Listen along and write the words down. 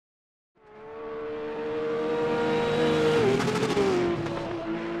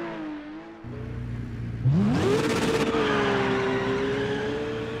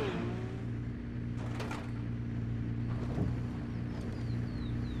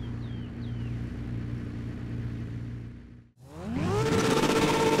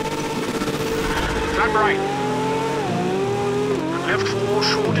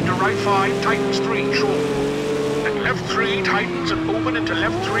right 5, tightens 3, short. And left 3, tightens and open into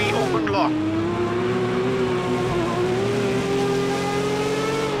left 3, open long.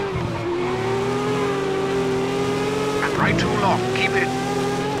 And right 2 long, keep it.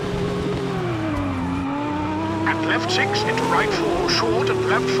 And left 6 into right 4, short and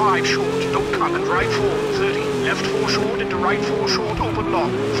left 5, short. Don't cut and right 4, 30. Left 4 short into right 4, short, open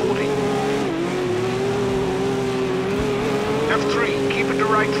long, 40. Left 3, keep into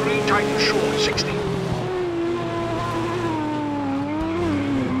right 3, tighten short, 60.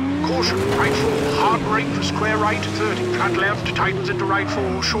 Caution, right 4, hard brake for square right, 30. Flat left, tightens into right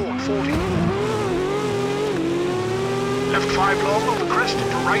 4, short, 40. Left 5 long over crest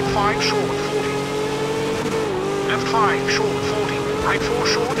into right 5, short, 40. Left 5, short, 40. Right 4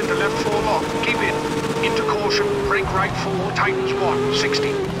 short into left 4 long, keep in. Into caution, brake right 4, tightens 1,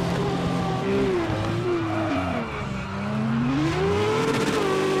 60.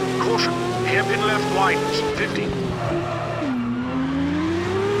 Caution, hairpin left widens, 50.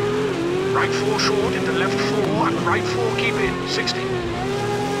 Right 4 short into left 4 and right 4 keep in, 60.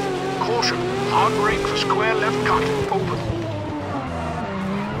 Caution, hard brake for square left cut, open.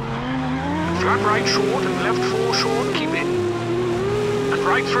 And flat right short and left 4 short, keep in. And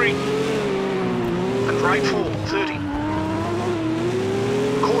right 3. And right 4, 30.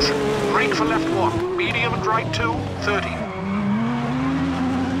 Caution, brake for left 1, medium and right 2, 30.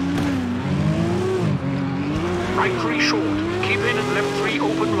 Right 3 short, keep in and left 3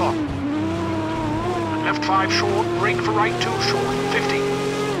 open long. And left 5 short, brake for right 2 short, 50.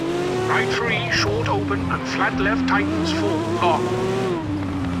 Right 3 short open and flat left tightens 4 long.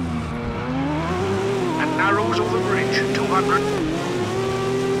 And narrows over bridge, 200.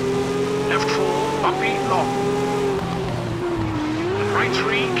 Left 4, bumpy, long. And right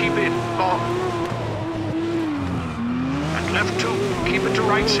 3, keep in, long. And left 2, keep it to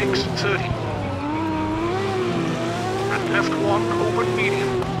right 6, 30. And left 1, open, medium.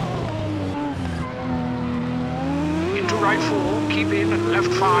 Into right 4, keep in, and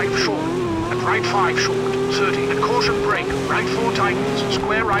left 5, short. And right 5, short, 30. And caution brake, right 4 tightens,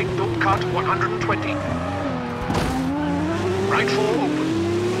 square right, don't cut, 120. Right 4, open.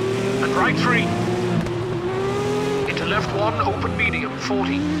 And right 3. Into left 1, open medium,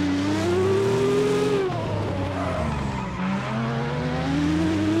 40.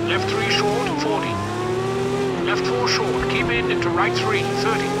 Left 3 short, 40. Left 4 short, keep in into right 3,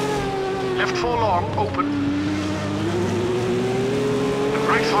 30. Left 4 long, open. And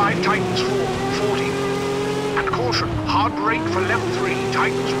right 5 tightens 4, 40. And caution, hard brake for left 3,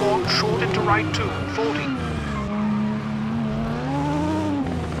 tightens 1, short into right 2, 40.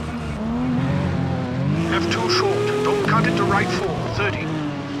 Left 2 short, don't cut into right 4, 30.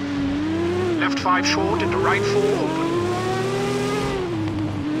 Left 5 short into right 4, open.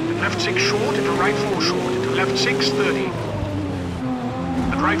 And left 6 short into right 4 short, into left 6, 30.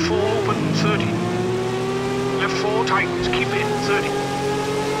 And right 4 open, 30. Left 4 tightens, keep in, 30.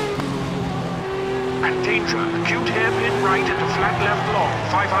 And danger, acute hairpin right into flat left long,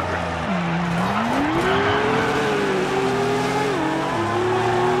 500.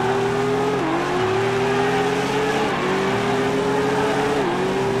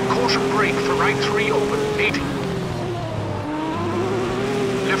 Brake for right 3 open, 80.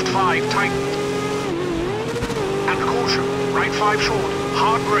 Left 5 tightened. And caution, right 5 short,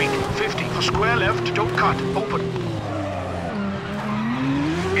 hard brake, 50. For square left, don't cut, open.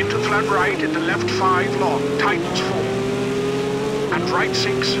 Into flat right, into left 5 long, tightens 4. And right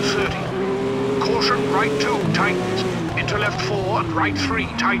 6, 30. Caution, right 2 tightens. Into left 4 and right 3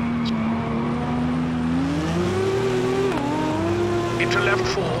 tightens. Into left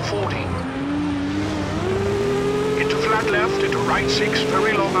 4, 40. Into flat left, into right 6,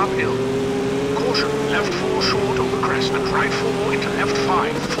 very long uphill. Caution, left 4 short over crest and right 4 into left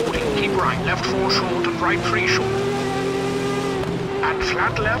 5, 40. Keep right, left 4 short and right 3 short. And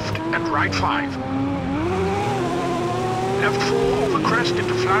flat left and right 5. Left 4 over crest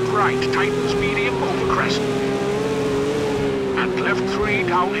into flat right, tightens medium over crest. And left 3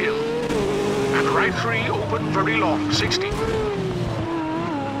 downhill. And right 3 open, very long, 60.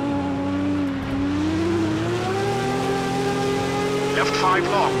 Left 5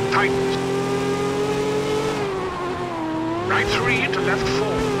 long, tightens. Right 3 into left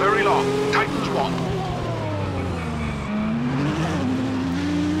 4, very long, tightens 1.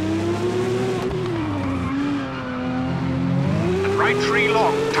 And right 3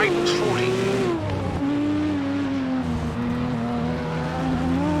 long, tightens 40.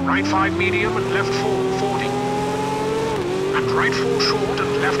 Right 5 medium and left 4, 40. And right 4 short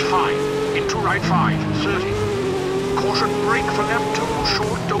and left 5, into right 5, 30. Caution, brake for left 2,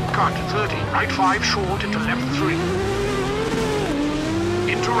 short, don't cut, 30, right 5, short, into left 3.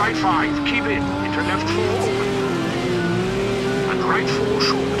 Into right 5, keep in, into left 4, open. And right 4,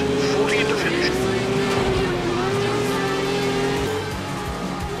 short, 40 into finish.